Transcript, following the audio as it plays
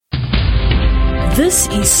This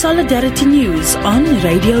is Solidarity News on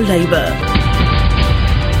Radio Labour.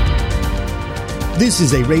 This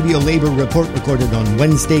is a Radio Labour report recorded on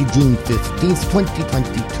Wednesday, June 15th,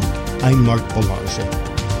 2022. I'm Mark Boulanger.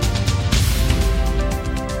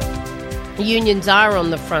 Unions are on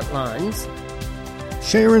the front lines.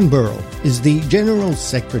 Sharan Burrow is the General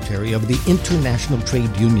Secretary of the International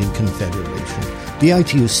Trade Union Confederation. The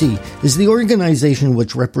ITUC is the organization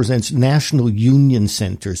which represents national union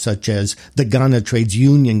centers such as the Ghana Trades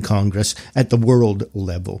Union Congress at the world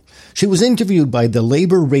level. She was interviewed by the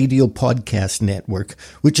Labour Radio Podcast Network,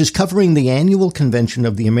 which is covering the annual convention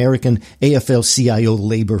of the American AFL-CIO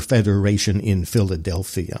Labour Federation in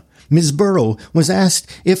Philadelphia. Ms. Burrow was asked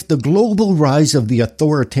if the global rise of the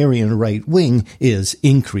authoritarian right wing is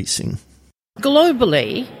increasing.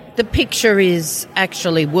 Globally, the picture is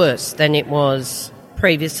actually worse than it was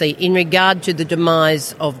previously in regard to the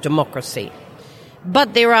demise of democracy.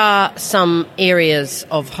 But there are some areas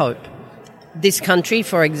of hope. This country,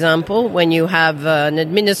 for example, when you have an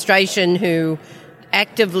administration who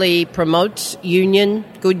actively promotes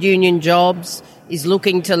good union jobs, is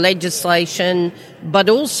looking to legislation, but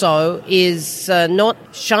also is not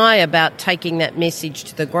shy about taking that message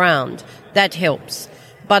to the ground. That helps.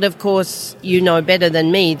 But of course, you know better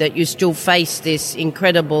than me that you still face this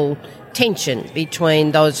incredible tension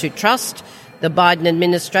between those who trust the Biden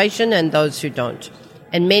administration and those who don't.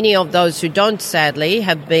 And many of those who don't, sadly,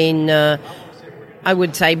 have been, I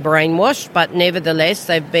would say, brainwashed, but nevertheless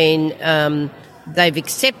they've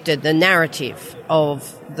accepted the narrative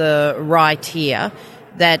of the right here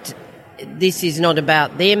that this is not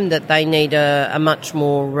about them, that they need a much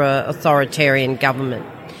more authoritarian government.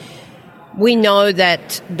 We know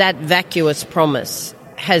that vacuous promise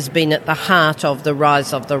has been at the heart of the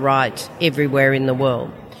rise of the right everywhere in the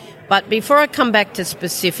world. But before I come back to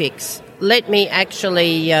specifics, let me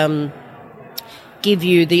actually give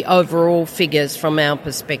you the overall figures from our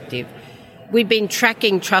perspective. We've been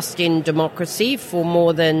tracking trust in democracy for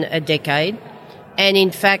more than a decade, and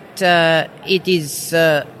in fact it is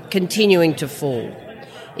continuing to fall.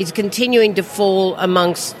 It's continuing to fall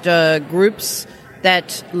amongst groups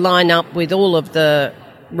that line up with all of the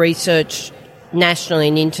research nationally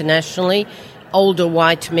and internationally. Older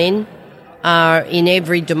white men are in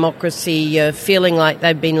every democracy feeling like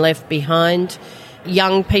they've been left behind.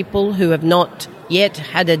 Young people who have not yet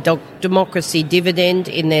had a democracy dividend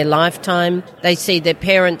in their lifetime. They see their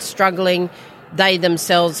parents struggling. They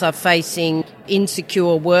themselves are facing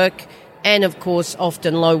insecure work and, of course,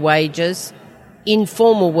 often low wages,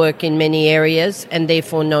 informal work in many areas, and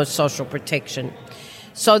therefore no social protection.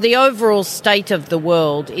 So the overall state of the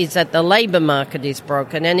world is that the labour market is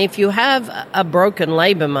broken. And if you have a broken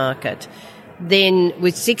labour market, then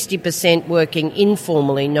with 60% working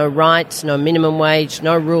informally, no rights, no minimum wage,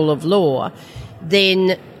 no rule of law,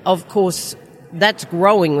 then, of course, that's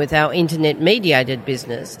growing with our internet-mediated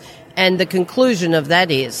business. And the conclusion of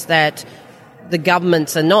that is that the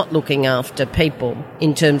governments are not looking after people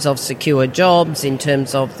in terms of secure jobs, in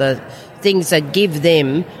terms of the things that give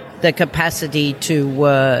them the capacity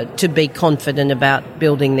to be confident about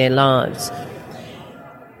building their lives.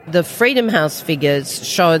 The Freedom House figures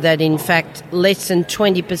show that, in fact, less than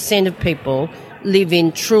 20% of people live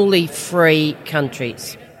in truly free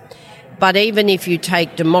countries. But even if you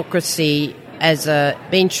take democracy as a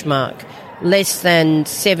benchmark, less than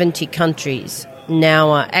 70 countries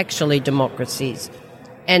now are actually democracies.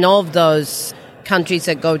 And of those countries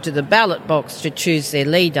that go to the ballot box to choose their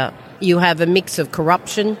leader, you have a mix of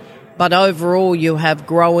corruption, but overall you have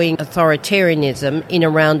growing authoritarianism in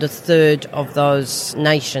around a third of those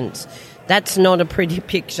nations. That's not a pretty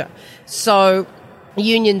picture. So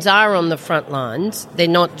unions are on the front lines. They're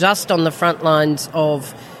not just on the front lines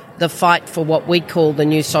of the fight for what we call the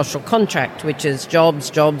new social contract, which is jobs,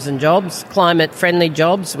 jobs and jobs, climate-friendly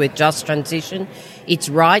jobs with just transition. It's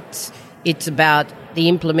rights. It's about the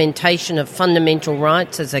implementation of fundamental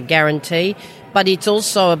rights as a guarantee, but it's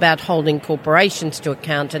also about holding corporations to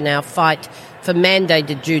account and our fight for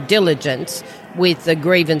mandated due diligence with the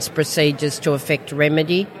grievance procedures to effect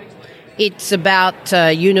remedy. It's about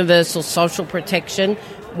universal social protection,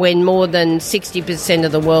 when more than 60%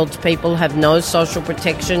 of the world's people have no social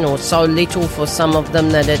protection, or so little for some of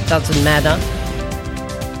them that it doesn't matter.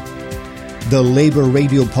 The Labour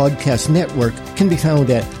Radio Podcast Network can be found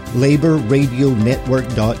at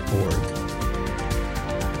labourradionetwork.org.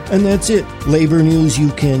 And that's it. Labour news you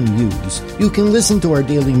can use. You can listen to our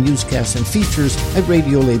daily newscasts and features at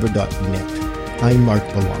radiolabour.net. I'm Mark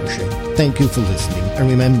Boulanger. Thank you for listening. And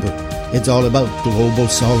remember, it's all about global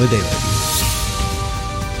solidarity.